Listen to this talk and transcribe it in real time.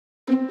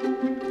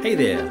Hey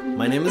there,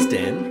 my name is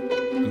Dan,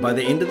 and by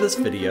the end of this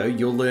video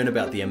you'll learn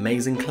about the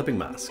amazing clipping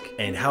mask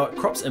and how it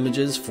crops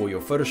images for your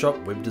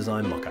Photoshop web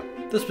design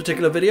mockup. This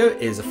particular video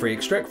is a free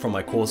extract from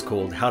my course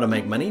called How to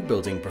Make Money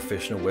Building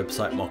Professional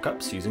Website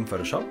Mockups Using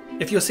Photoshop.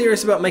 If you're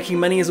serious about making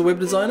money as a web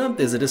designer,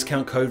 there's a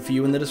discount code for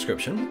you in the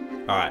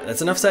description. Alright,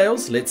 that's enough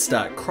sales, let's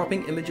start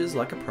cropping images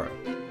like a pro.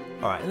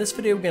 Alright, in this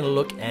video we're going to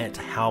look at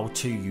how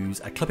to use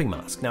a clipping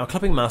mask. Now a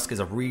clipping mask is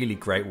a really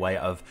great way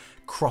of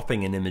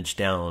cropping an image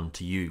down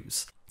to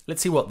use.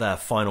 Let's see what the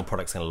final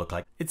product's going to look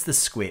like. It's this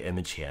square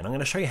image here, and I'm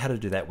going to show you how to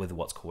do that with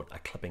what's called a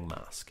clipping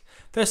mask.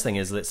 First thing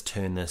is, let's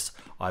turn this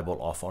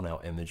eyeball off on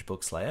our image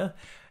books layer.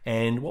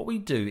 And what we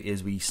do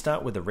is we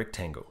start with a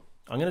rectangle.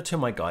 I'm going to turn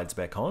my guides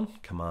back on,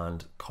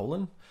 Command:,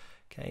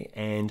 okay,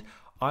 and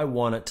I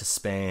want it to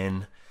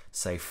span,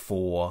 say,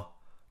 4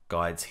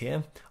 guides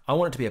here. I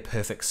want it to be a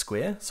perfect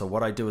square. So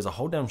what I do is I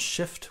hold down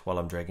Shift while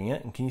I'm dragging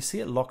it, and can you see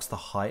it locks the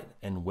height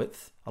and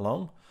width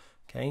along?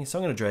 Okay, so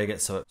I'm going to drag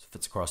it so it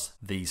fits across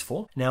these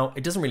 4. Now,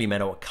 it doesn't really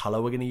matter what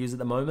color we're going to use at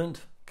the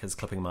moment because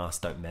clipping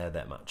masks don't matter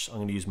that much. I'm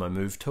going to use my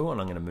move tool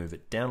and I'm going to move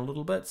it down a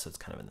little bit so it's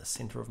kind of in the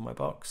center of my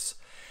box.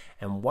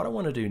 And what I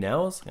want to do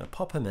now is I'm going to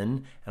pop him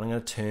in and I'm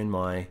going to turn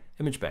my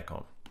image back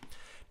on.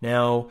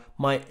 Now,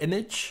 my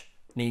image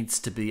needs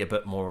to be a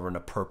bit more of an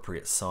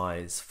appropriate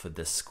size for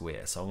this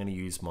square. So I'm going to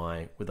use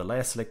with the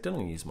layer selected, I'm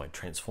going to use my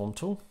transform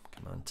tool,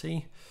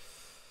 Command-T,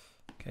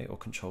 okay, or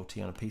Control-T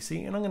on a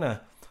PC, and I'm going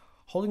to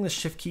holding the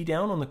Shift key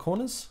down on the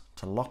corners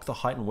to lock the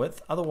height and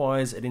width.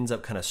 Otherwise, it ends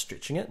up kind of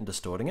stretching it and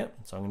distorting it.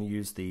 So I'm going to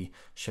use the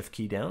Shift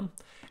key down.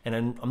 And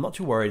I'm not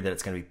too worried that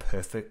it's going to be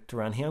perfect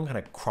around here. I'm kind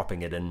of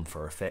cropping it in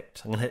for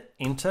effect. I'm going to hit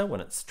Enter when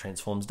its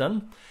transform's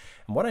done.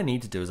 And what I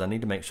need to do is I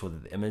need to make sure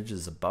that the image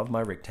is above my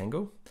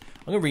rectangle.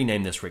 I'm going to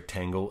rename this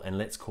rectangle and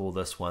let's call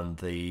this one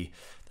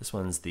this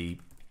one's the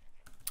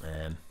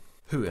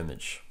Who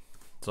image.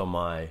 It's on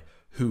my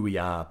Who We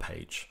Are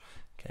page.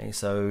 Okay,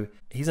 so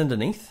he's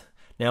underneath.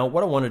 Now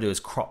what I want to do is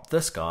crop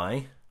this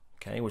guy,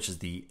 okay, which is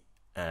the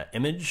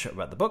image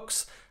about the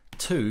books,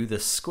 to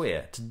this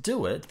square. To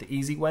do it, the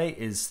easy way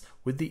is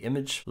with the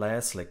image layer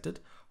selected,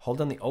 hold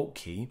down the Alt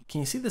key. Can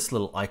you see this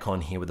little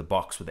icon here with the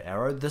box with the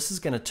arrow? This is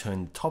going to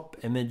turn the top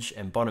image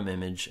and bottom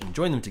image and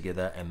join them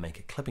together and make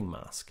a clipping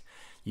mask.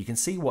 You can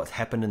see what's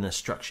happened in the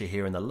structure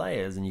here in the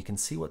layers, and you can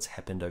see what's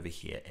happened over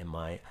here in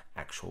my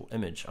actual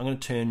image. I'm going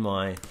to turn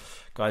my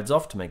guides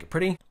off to make it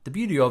pretty. The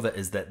beauty of it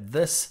is that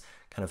this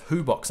kind of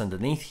Who box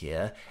underneath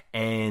here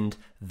and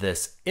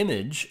this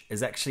image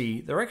is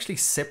they're actually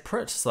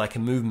separate, so I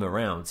can move them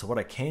around. So what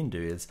I can do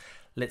is,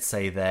 let's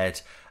say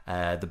that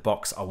the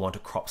box I want to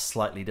crop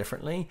slightly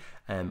differently.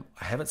 I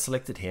have it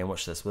selected here, and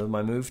watch this, with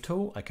my move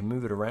tool I can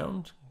move it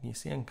around. You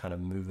see I can kind of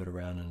move it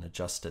around and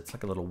adjust it. It's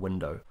like a little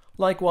window.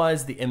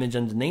 Likewise, the image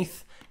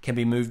underneath can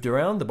be moved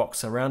around, the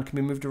box around can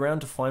be moved around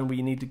to find where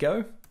you need to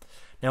go.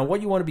 Now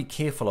what you want to be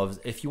careful of is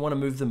if you want to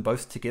move them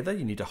both together,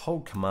 you need to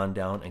hold Command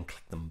down and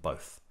click them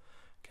both.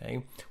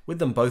 Okay. With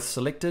them both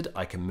selected,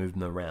 I can move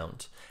them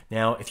around.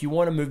 Now, if you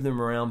want to move them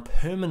around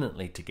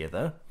permanently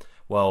together,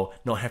 well,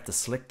 not have to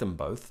select them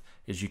both,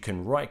 is you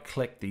can right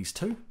click these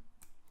two,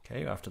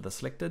 okay, after they're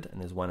selected, and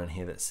there's one in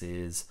here that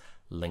says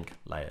link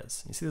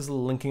layers. You see this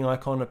little linking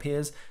icon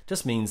appears?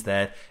 Just means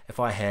that if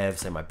I have,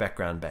 say, my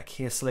background back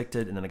here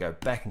selected, and then I go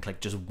back and click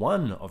just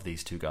one of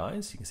these two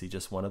guys, you can see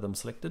just one of them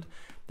selected,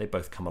 they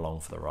both come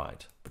along for the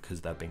ride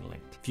because they're being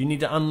linked. If you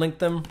need to unlink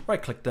them,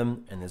 right click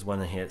them, and there's one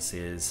in here that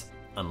says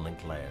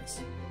unlink layers.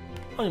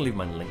 I'm going to leave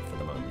my link for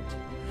the moment.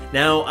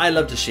 Now, I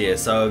love to share,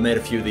 so I've made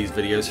a few of these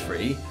videos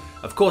free.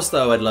 Of course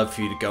though, I'd love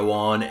for you to go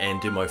on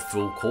and do my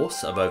full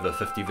course of over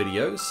 50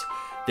 videos.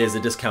 There's a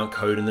discount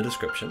code in the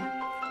description.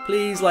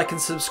 Please like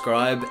and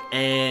subscribe,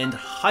 and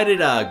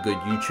hi-da-da, good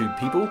YouTube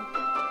people.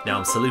 Now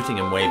I'm saluting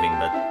and waving,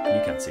 but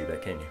you can't see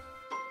that, can you?